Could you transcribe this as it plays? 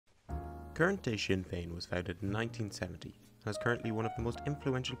Current-day Sinn Féin was founded in 1970 and is currently one of the most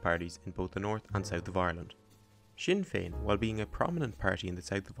influential parties in both the north and south of Ireland. Sinn Féin, while being a prominent party in the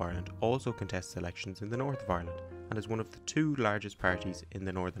south of Ireland, also contests elections in the north of Ireland and is one of the two largest parties in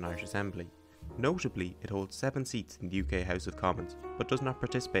the Northern Irish Assembly. Notably, it holds 7 seats in the UK House of Commons, but does not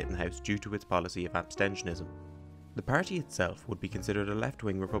participate in the House due to its policy of abstentionism. The party itself would be considered a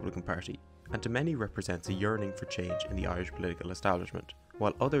left-wing Republican party, and to many represents a yearning for change in the Irish political establishment,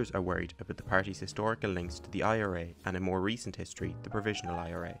 while others are worried about the party's historical links to the IRA and in more recent history, the Provisional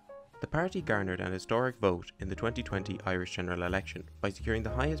IRA. The party garnered an historic vote in the 2020 Irish general election by securing the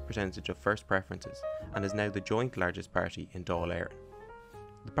highest percentage of first preferences and is now the joint largest party in Dáil Éireann.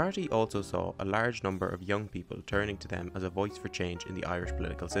 The party also saw a large number of young people turning to them as a voice for change in the Irish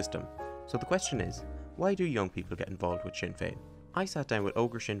political system. So the question is, why do young people get involved with Sinn Féin? I sat down with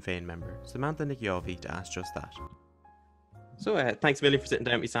Ógra Shinn Féin member Samantha Nic Dháibhí to ask just that. So thanks a million for sitting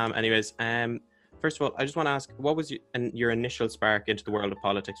down with me, Sam. Anyways, first of all, I just want to ask, what was your initial spark into the world of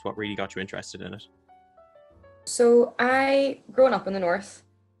politics? What really got you interested in it? So growing up in the north,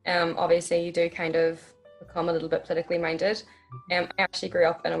 obviously you do kind of become a little bit politically minded. I actually grew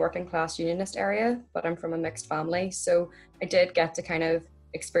up in a working class unionist area, but I'm from a mixed family. So I did get to kind of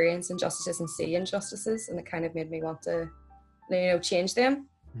experience injustices and see injustices, and it kind of made me want to, change them.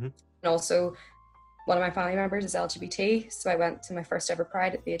 Mm-hmm. And also, one of my family members is LGBT, so I went to my first ever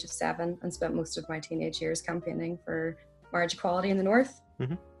Pride at the age of 7 and spent most of my teenage years campaigning for marriage equality in the north.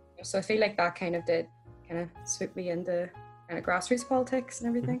 Mm-hmm. So I feel like that kind of did swoop me into kind of grassroots politics and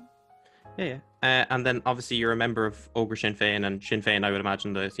everything. Mm-hmm. Yeah. And then obviously you're a member of Ógra Shinn Féin, and Sinn Féin, I would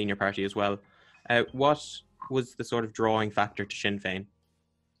imagine, the senior party as well. What was the sort of drawing factor to Sinn Féin?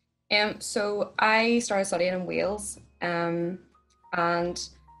 So I started studying in Wales, and kind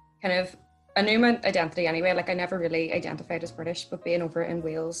of I knew my identity anyway. Like I never really identified as British, but being over in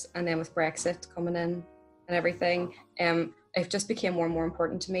Wales and then with Brexit coming in and everything, it just became more and more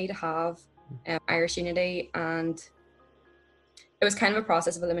important to me to have Irish unity, and it was kind of a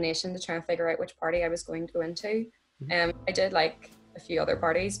process of elimination to try and figure out which party I was going to go into. I did like a few other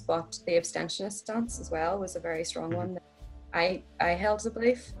parties, but the abstentionist stance as well was a very strong one that I held as a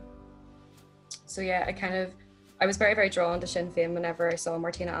belief. So yeah, I was very, very drawn to Sinn Féin whenever I saw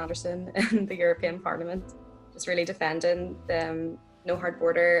Martina Anderson in the European Parliament, just really defending the no hard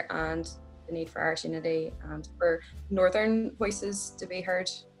border and the need for Irish unity and for northern voices to be heard,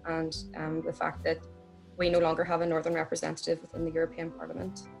 and the fact that we no longer have a northern representative within the European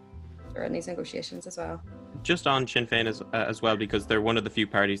Parliament during these negotiations as well. Just on Sinn Féin as well, because they're one of the few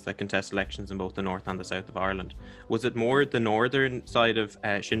parties that contest elections in both the north and the south of Ireland. Was it more the northern side of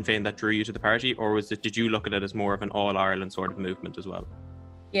Sinn Féin that drew you to the party, or did you look at it as more of an all-Ireland sort of movement as well?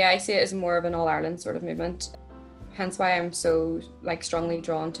 Yeah, I see it as more of an all-Ireland sort of movement. Hence why I'm so strongly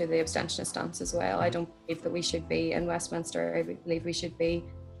drawn to the abstentionist stance as well. I don't believe that we should be in Westminster. I believe we should be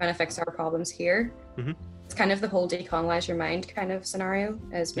trying to fix our problems here. Mm-hmm. It's kind of the whole decolonise your mind kind of scenario,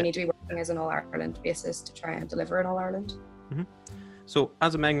 as we need to be working as an all-Ireland basis to try and deliver in all-Ireland. Mm-hmm. So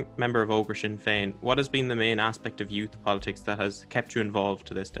as a member of Ógra Shinn Féin, what has been the main aspect of youth politics that has kept you involved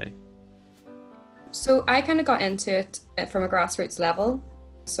to this day? So I kind of got into it from a grassroots level.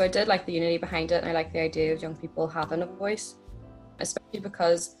 So I did like the unity behind it, and I like the idea of young people having a voice, especially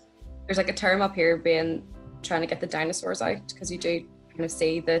because there's a term up here being trying to get the dinosaurs out, because you do kind of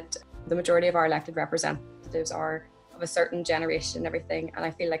see that the majority of our elected representatives are of a certain generation and everything, and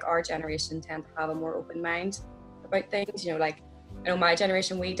I feel like our generation tend to have a more open mind about things. My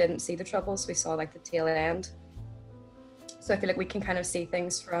generation, we didn't see the troubles, we saw the tail end. So I feel like we can kind of see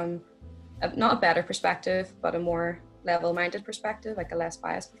things from not a better perspective, but a more level-minded perspective, a less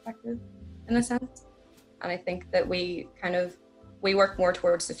biased perspective in a sense. And I think that we work more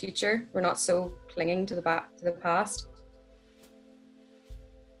towards the future. We're not so clinging to the past.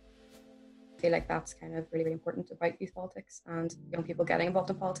 I feel like that's kind of really, really important about youth politics and young people getting involved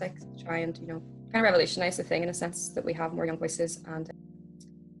in politics to try and kind of revolutionize the thing in a sense that we have more young voices. And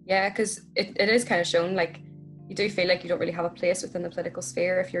because it is kind of shown you do feel like you don't really have a place within the political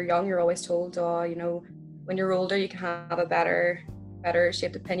sphere. If you're young, you're always told, when you're older you can have a better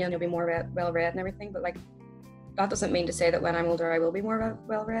shaped opinion, you'll be more well read and everything, but that doesn't mean to say that when I'm older I will be more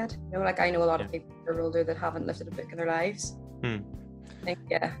well read. I know a lot of people who are older that haven't lifted a book in their lives. I think,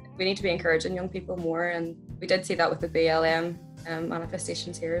 we need to be encouraging young people more, and we did see that with the BLM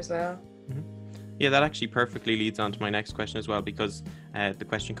manifestations here as well. Mm-hmm. Yeah, that actually perfectly leads on to my next question as well, because the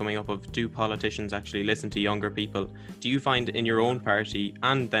question coming up of, do politicians actually listen to younger people? Do you find in your own party,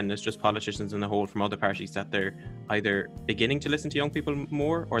 and then it's just politicians in the whole from other parties, that they're either beginning to listen to young people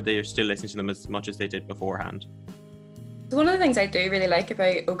more, or they're still listening to them as much as they did beforehand? So one of the things I do really like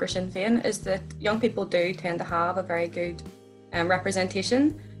about Ógra Shinn Féin is that young people do tend to have a very good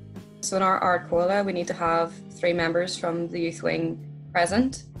representation. So in our Ard Comhairle, we need to have 3 members from the youth wing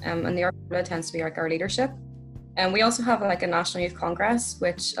present, and the Ard Comhairle tends to be like our leadership. And we also have like a National Youth Congress,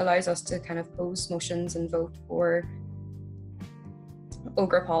 which allows us to kind of pose motions and vote for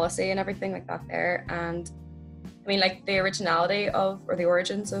Ógra policy and everything like that there. And I mean, like the originality of, or the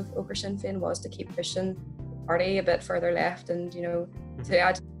origins of Ógra Shinn Féin was to keep pushing the party a bit further left and, you know, to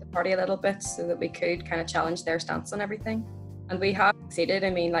add to the party a little bit so that we could kind of challenge their stance on everything. And we have succeeded. I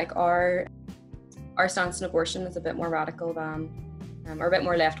mean, like our stance on abortion is a bit more radical than, or a bit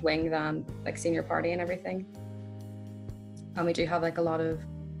more left wing than like Senior Party and everything. And we do have like a lot of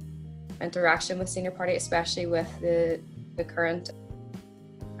interaction with Senior Party, especially with the current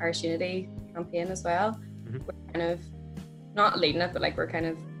Irish Unity campaign as well. We're kind of not leading it, but like we're kind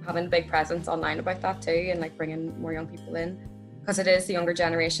of having a big presence online about that too, and like bringing more young people in, because it is the younger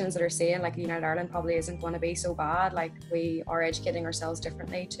generations that are saying like United Ireland probably isn't going to be so bad. Like we are educating ourselves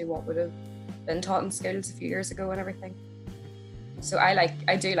differently to what would have been taught in schools a few years ago and everything. So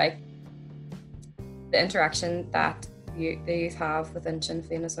I do like the interaction that the youth have within Sinn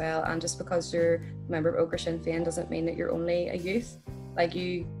Féin as well. And just because you're a member of Ógra Shinn Féin doesn't mean that you're only a youth. Like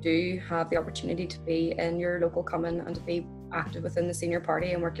you do have the opportunity to be in your local common and to be active within the Senior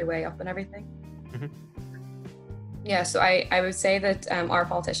Party and work your way up and everything. Yeah, so I would say that our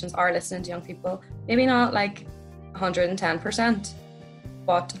politicians are listening to young people. Maybe not like 110%,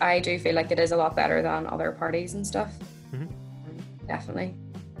 but I do feel like it is a lot better than other parties and stuff. Definitely.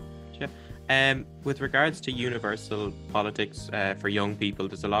 With regards to universal politics for young people,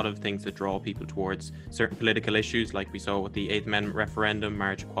 there's a lot of things that draw people towards certain political issues, like we saw with the 8th Amendment referendum,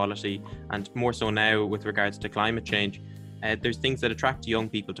 marriage equality, and more so now with regards to climate change. There's things that attract young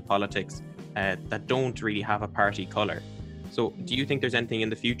people to politics that don't really have a party colour. So do you think there's anything in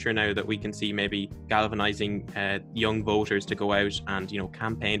the future now that we can see maybe galvanising young voters to go out and, you know,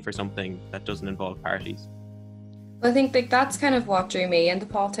 campaign for something that doesn't involve parties? Well, I think like that's kind of what drew me into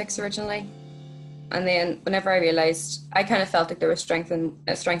politics originally. And then whenever I realised, I kind of felt like there was strength in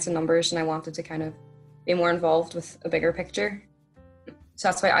numbers, and I wanted to kind of be more involved with a bigger picture. So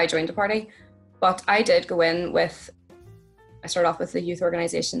that's why I joined the party. But I did go in with, I started off with the youth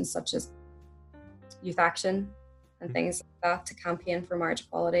organisations such as Youth Action and things like that to campaign for marriage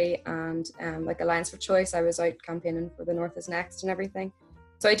equality, and like Alliance for Choice, I was out campaigning for the North is Next and everything.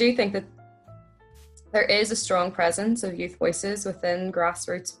 So I do think that there is a strong presence of youth voices within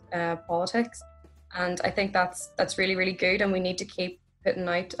grassroots politics. And I think that's really, really good. And we need to keep putting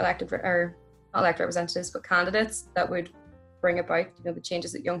out not elected representatives, but candidates that would bring about, you know, the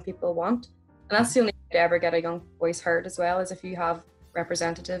changes that young people want. And that's the only way to ever get a young voice heard as well, is if you have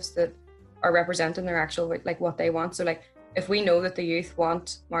representatives that are representing their actual, like what they want. So like, if we know that the youth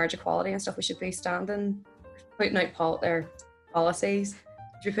want marriage equality and stuff, we should be putting out their policies.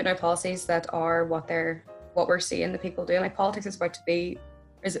 We should be putting out policies that are what we're seeing the people doing. Like politics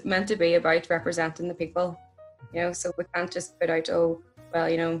is meant to be about representing the people, you know, so we can't just put out, oh, well,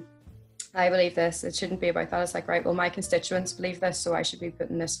 you know, I believe this. It shouldn't be about that. It's like, right, well, my constituents believe this, so I should be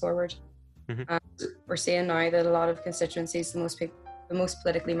putting this forward. And we're seeing now that a lot of constituencies, the most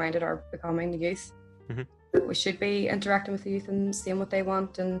politically minded are becoming the youth. We should be interacting with the youth and seeing what they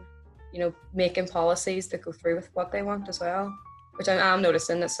want, and, you know, making policies that go through with what they want as well, which I am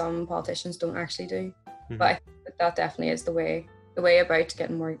noticing that some politicians don't actually do. But I think that definitely is the way about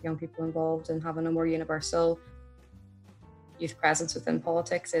getting more young people involved and having a more universal youth presence within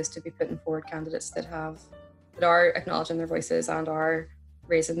politics, is to be putting forward candidates that are acknowledging their voices and are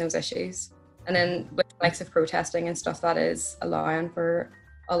raising those issues. And then with the likes of protesting and stuff, that is allowing for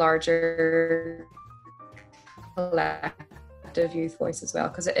a larger collective youth voice as well,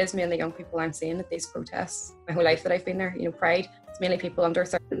 because it is mainly young people I'm seeing at these protests. My whole life that I've been there, you know, Pride, it's mainly people under a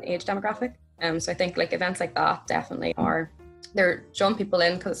certain age demographic. So I think like events like that definitely they're showing people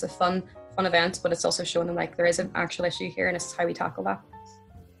in because it's a fun event, but it's also showing them like there is an actual issue here and this is how we tackle that.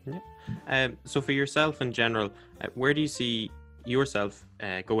 So for yourself in general, where do you see yourself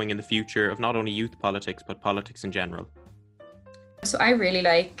going in the future of not only youth politics but politics in general? So I really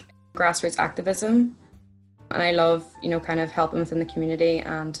like grassroots activism, and I love, you know, kind of helping within the community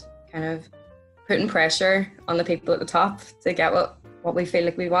and kind of putting pressure on the people at the top to get what we feel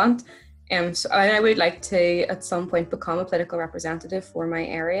like we want. So I would like to, at some point, become a political representative for my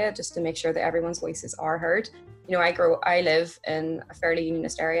area, just to make sure that everyone's voices are heard. You know, I live in a fairly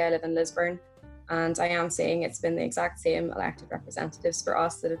unionist area. I live in Lisburn, and I am saying it's been the exact same elected representatives for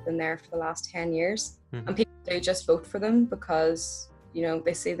us that have been there for the last 10 years. And people do just vote for them because, you know,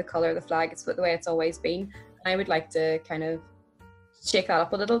 they see the colour of the flag, it's the way it's always been. I would like to kind of shake that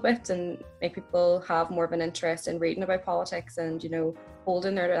up a little bit and make people have more of an interest in reading about politics and,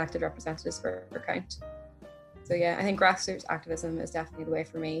 holding their elected representatives for account. So yeah, I think grassroots activism is definitely the way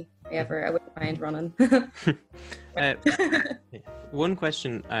for me. I wouldn't mind running. One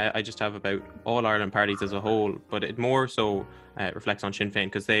question I just have about All Ireland parties as a whole, but it more so reflects on Sinn Féin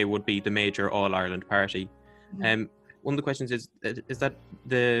because they would be the major All Ireland party. One of the questions is that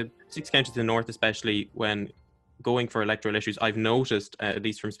the 6 counties in the north, especially when going for electoral issues, I've noticed, at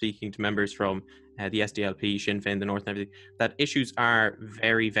least from speaking to members from the SDLP, Sinn Féin, the north and everything, that issues are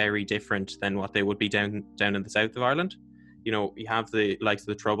very, very different than what they would be down in the south of Ireland. You have the likes of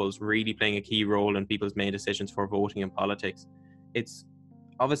the Troubles really playing a key role in people's main decisions for voting in politics. It's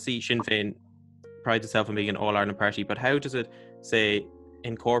obviously Sinn Féin prides itself on being an all-Ireland party, but how does it, say,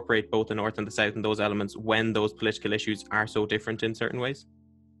 incorporate both the north and the south and those elements when those political issues are so different in certain ways?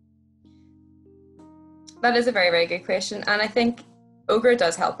 That is a very, very good question. And I think Ógra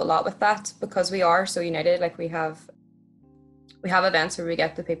does help a lot with that because we are so united. Like we have events where we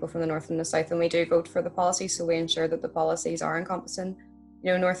get the people from the north and the south and we do vote for the policy. So we ensure that the policies are encompassing,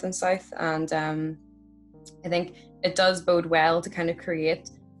 north and south. And I think it does bode well to kind of create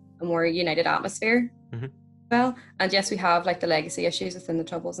a more united atmosphere. Well, and yes, we have like the legacy issues within the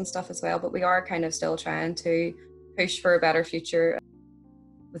Troubles and stuff as well, but we are kind of still trying to push for a better future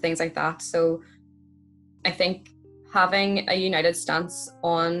with things like that. So I think having a united stance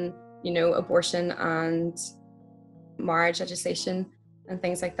on, abortion and marriage legislation and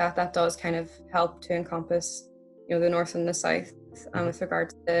things like that, that does kind of help to encompass, the north and the south with regard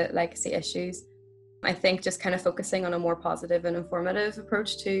to the legacy issues. I think just kind of focusing on a more positive and informative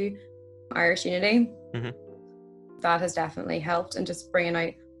approach to Irish unity, that has definitely helped, and just bringing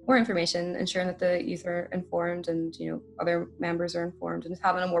out more information, ensuring that the youth are informed and, other members are informed, and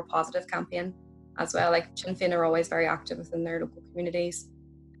having a more positive campaign as well. Like Sinn Féin are always very active within their local communities,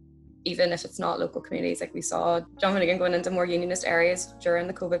 even if it's not local communities. Like we saw John Finnegan going into more unionist areas during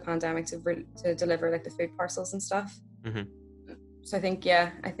the COVID pandemic to deliver like the food parcels and stuff. So I think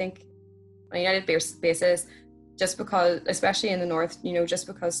on a united basis, just because, especially in the north, just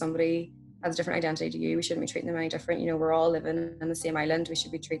because somebody has a different identity to you, we shouldn't be treating them any different. We're all living in the same island. We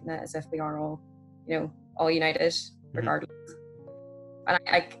should be treating it as if we are all, all united regardless. And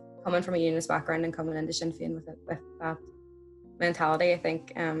I coming from a unionist background and coming into Sinn Féin with that mentality, I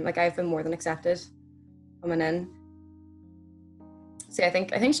think I've been more than accepted coming in. So I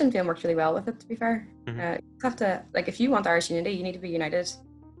think Sinn Féin worked really well with it, to be fair. You have to, if you want Irish unity, you need to be united,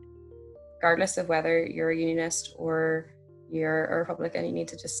 regardless of whether you're a unionist or you're a Republican. You need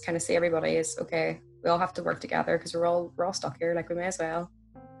to just kind of see everybody is okay. We all have to work together because we're all stuck here. We may as well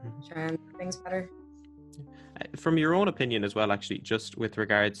try and make things better. From your own opinion as well, actually, just with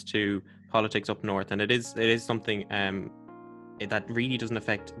regards to politics up north, and it is something that really doesn't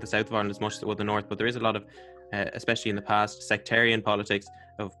affect the south of Ireland as much as it would the north, but there is a lot of, especially in the past, sectarian politics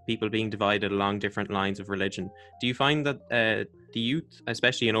of people being divided along different lines of religion. Do you find that the youth,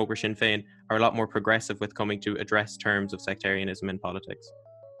 especially in Ógra Shinn Féin, are a lot more progressive with coming to address terms of sectarianism in politics?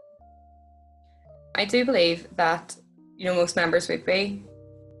 I do believe that, most members would be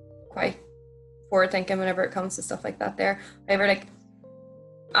quite forward thinking whenever it comes to stuff like that there. However,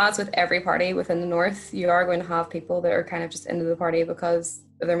 as with every party within the north, you are going to have people that are kind of just into the party because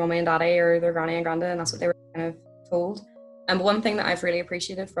of their mummy and daddy or their granny and granda, and that's what they were kind of told. And one thing that I've really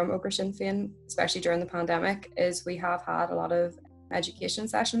appreciated from Ógra Shinn Féin, especially during the pandemic, is we have had a lot of education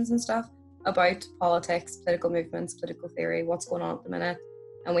sessions and stuff about politics, political movements, political theory, what's going on at the minute.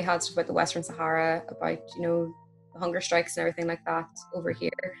 And we had stuff about the Western Sahara, about, the hunger strikes and everything like that over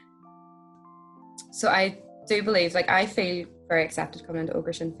here. So I do believe, I feel very accepted coming into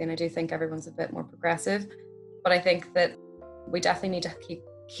Ógra Shinn Féin. I do think everyone's a bit more progressive, but I think that we definitely need to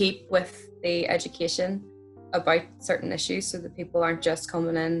keep with the education about certain issues so that people aren't just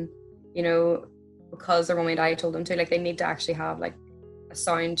coming in, because their mummy and daddy told them to. They need to actually have a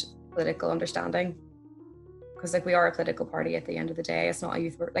sound political understanding, because we are a political party at the end of the day. It's not a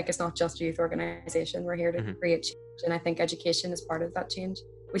youth, it's not just a youth organization. We're here to create change, and I think education is part of that change.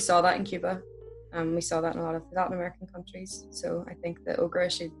 We saw that in Cuba. We saw that in a lot of Latin American countries. So I think that Ógra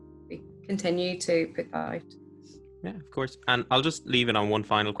should continue to put that out. Yeah, of course. And I'll just leave it on one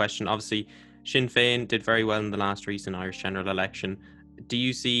final question. Obviously, Sinn Féin did very well in the last recent Irish general election. Do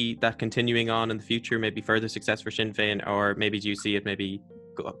you see that continuing on in the future, maybe further success for Sinn Féin, or maybe do you see it maybe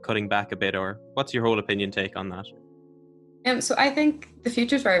cutting back a bit, or what's your whole opinion take on that? So I think the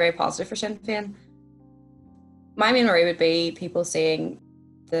future is very, very positive for Sinn Féin. My main worry would be people seeing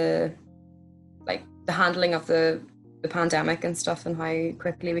the handling of the the pandemic and stuff and how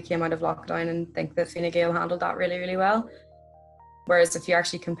quickly we came out of lockdown, and think that Fine Gael handled that really, really well. Whereas if you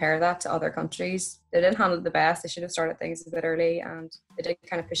actually compare that to other countries, they didn't handle it the best. They should have started things a bit early, and they did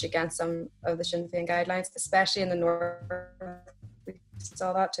kind of push against some of the Sinn Féin guidelines, especially in the north. We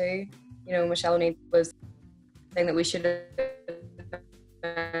saw that too. You know, Michelle O'Neill was saying that we should have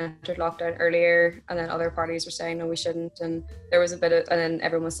entered lockdown earlier, and then other parties were saying no, we shouldn't. And there was a bit of, and then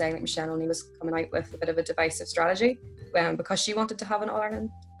everyone was saying that Michelle O'Neill was coming out with a bit of a divisive strategy, because she wanted to have an All Ireland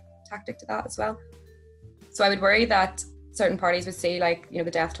tactic to that as well. So I would worry that certain parties would see, like, you know,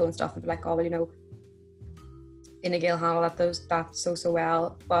 the death toll and stuff, and be like, oh, well, you know, Fine Gael handle that so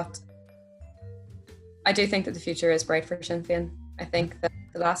well. But I do think that the future is bright for Sinn Féin. I think that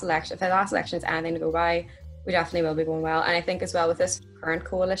if the last election is anything to go by, we definitely will be going well. And I think as well, with this current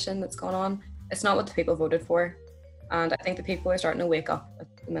coalition that's gone on, it's not what the people voted for. And I think the people are starting to wake up at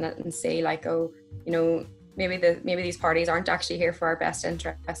the minute and say, like, oh, you know, maybe these parties aren't actually here for our best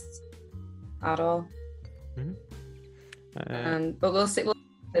interests at all. Mm-hmm. But we'll see how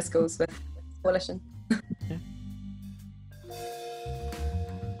this goes with coalition.